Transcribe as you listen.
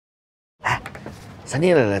啥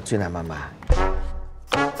人来追㑚妈妈？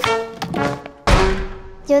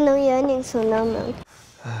就能有人送侬门。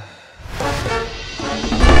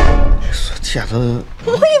说天头，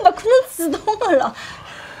我也不可能主动的了。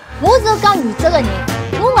我是讲原则的人，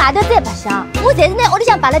我外头再白相，我侪是拿屋里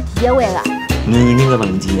向摆辣第一位的。女人的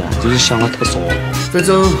问题啊，就是想的太少。反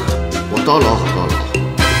正我到老好到老。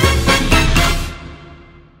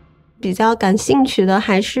比较感兴趣的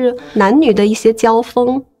还是男女的一些交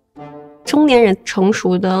锋，中年人成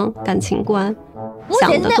熟的感情观，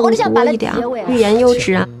想的更多一点，欲言又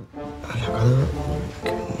止啊。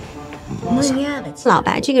老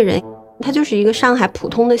白这个人，他就是一个上海普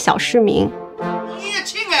通的小市民。你也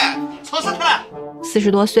亲哎，吵死他了。40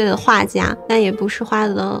多岁的画家，但也不是画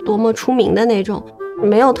的多么出名的那种，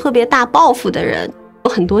没有特别大抱负的人，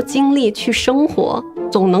有很多精力去生活，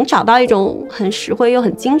总能找到一种很实惠又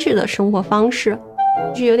很精致的生活方式，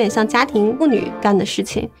就是有点像家庭妇女干的事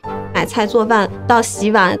情，买菜做饭到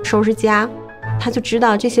洗碗收拾家，他就知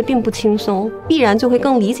道这些并不轻松，必然就会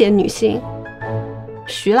更理解女性。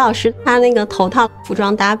徐老师他那个头套服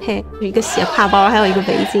装搭配，一个斜挎包，还有一个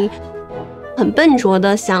围巾，很笨拙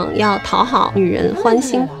的想要讨好女人欢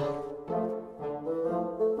心。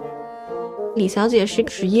李小姐是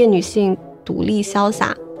职业女性，独立潇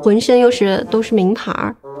洒，浑身都是名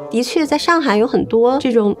牌。的确在上海有很多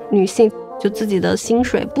这种女性，就自己的薪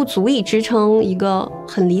水不足以支撑一个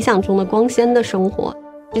很理想中的光鲜的生活。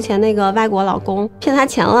之前那个外国老公骗她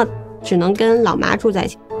钱了，只能跟老妈住在一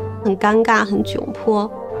起，很尴尬很窘迫。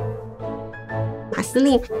马司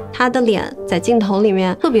令她的脸在镜头里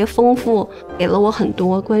面特别丰富，给了我很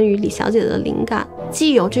多关于李小姐的灵感，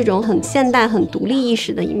既有这种很现代很独立意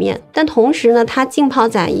识的一面，但同时呢她浸泡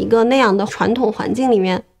在一个那样的传统环境里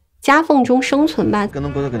面，夹缝中生存吧。跟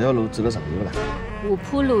侬觉得搿条路走得上不啦？下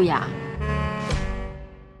坡路呀。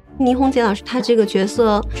倪虹洁老师她这个角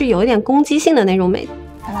色是有一点攻击性的那种美。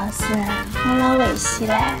老师，我老危险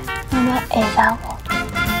嘞，我要爱上我。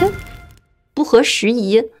不合时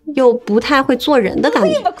宜又不太会做人的感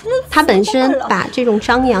觉，他本身把这种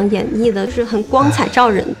张扬演绎的是很光彩照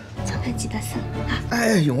人。钞票记得省啊！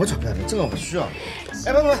哎，用我钞票，你真的不需要。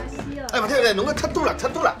哎，不，哎，不对不对，弄个太多了，太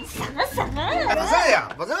多了。省啊！哎，不是呀，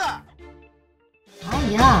不是。哎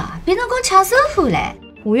呀，变成讲抢首付嘞。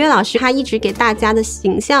吴越老师他一直给大家的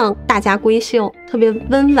形象大家闺秀，特别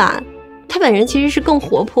温婉。他本人其实是更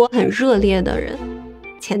活泼、很热烈的人。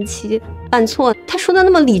前期犯错，他说的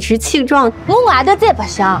那么理直气壮。我外头再白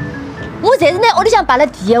相，我侪是拿屋里向摆辣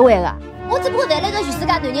第一位的。我只不过谈了个全世界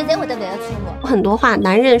男人侪会得犯的错误。很多话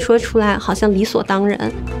男人说出来好像理所当然，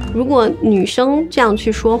如果女生这样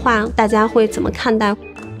去说话，大家会怎么看待？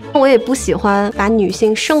我也不喜欢把女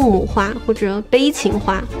性圣母化或者悲情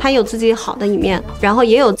化，她有自己好的一面，然后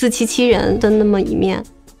也有自欺欺人的那么一面。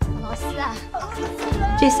老师啊，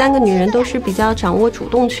这3个女人都是比较掌握主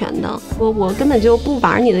动权的，我根本就不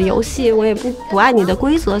玩你的游戏，我也不按你的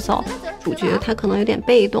规则走。主角她可能有点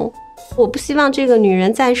被动，我不希望这个女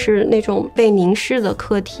人再是那种被凝视的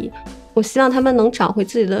客体，我希望她们能找回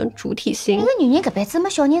自己的主体性。一个女人搿辈子没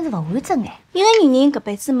小人是勿完整的，一个女人搿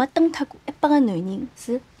辈子没蹬脱过100个男人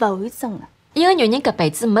是勿完整的，一个女人搿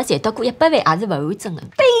辈子没赚到过100万也是勿完整的。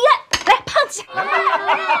对呀，来胖姐。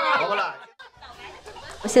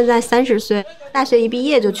我现在30岁，大学一毕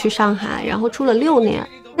业就去上海，然后住了6年。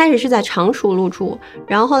开始是在常熟路住，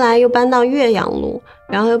然后后来又搬到岳阳路，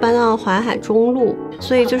然后又搬到淮海中路，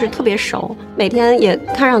所以就是特别熟，每天也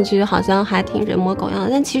看上去好像还挺人模狗样的，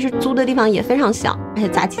但其实租的地方也非常小，而且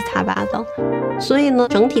杂七杂八的。所以呢，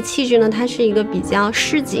整体气质呢，它是一个比较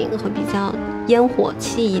市井和比较烟火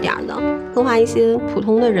气一点的，刻画一些普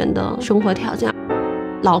通的人的生活条件。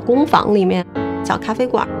老公房里面小咖啡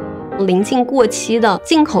馆，临近过期的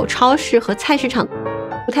进口超市和菜市场。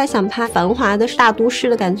不太想拍繁华的大都市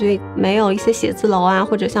的感觉，没有一些写字楼啊，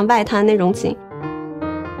或者像外滩那种景。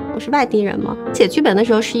我是外地人嘛，写剧本的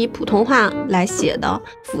时候是以普通话来写的，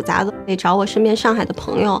复杂的得找我身边上海的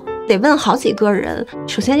朋友，得问好几个人。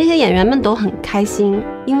首先这些演员们都很开心，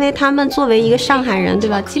因为他们作为一个上海人，对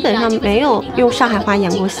吧，基本上没有用上海话演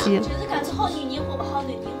过戏。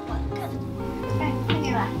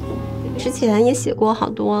之前也写过好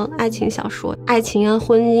多爱情小说，爱情啊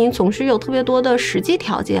婚姻总是有特别多的实际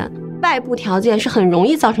条件，外部条件是很容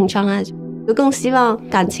易造成障碍。就更希望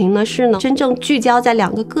感情呢是真正聚焦在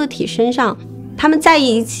2个个体身上，他们在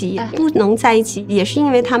一起不能在一起，也是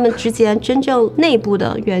因为他们之间真正内部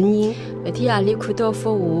的原因。那天夜里看到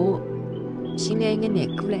幅画，心里有眼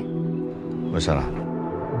难过嘞。为啥啦？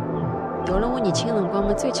到了我年轻辰光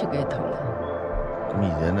没追求搿一套了。咁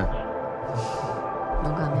现在呢？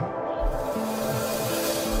侬讲呢？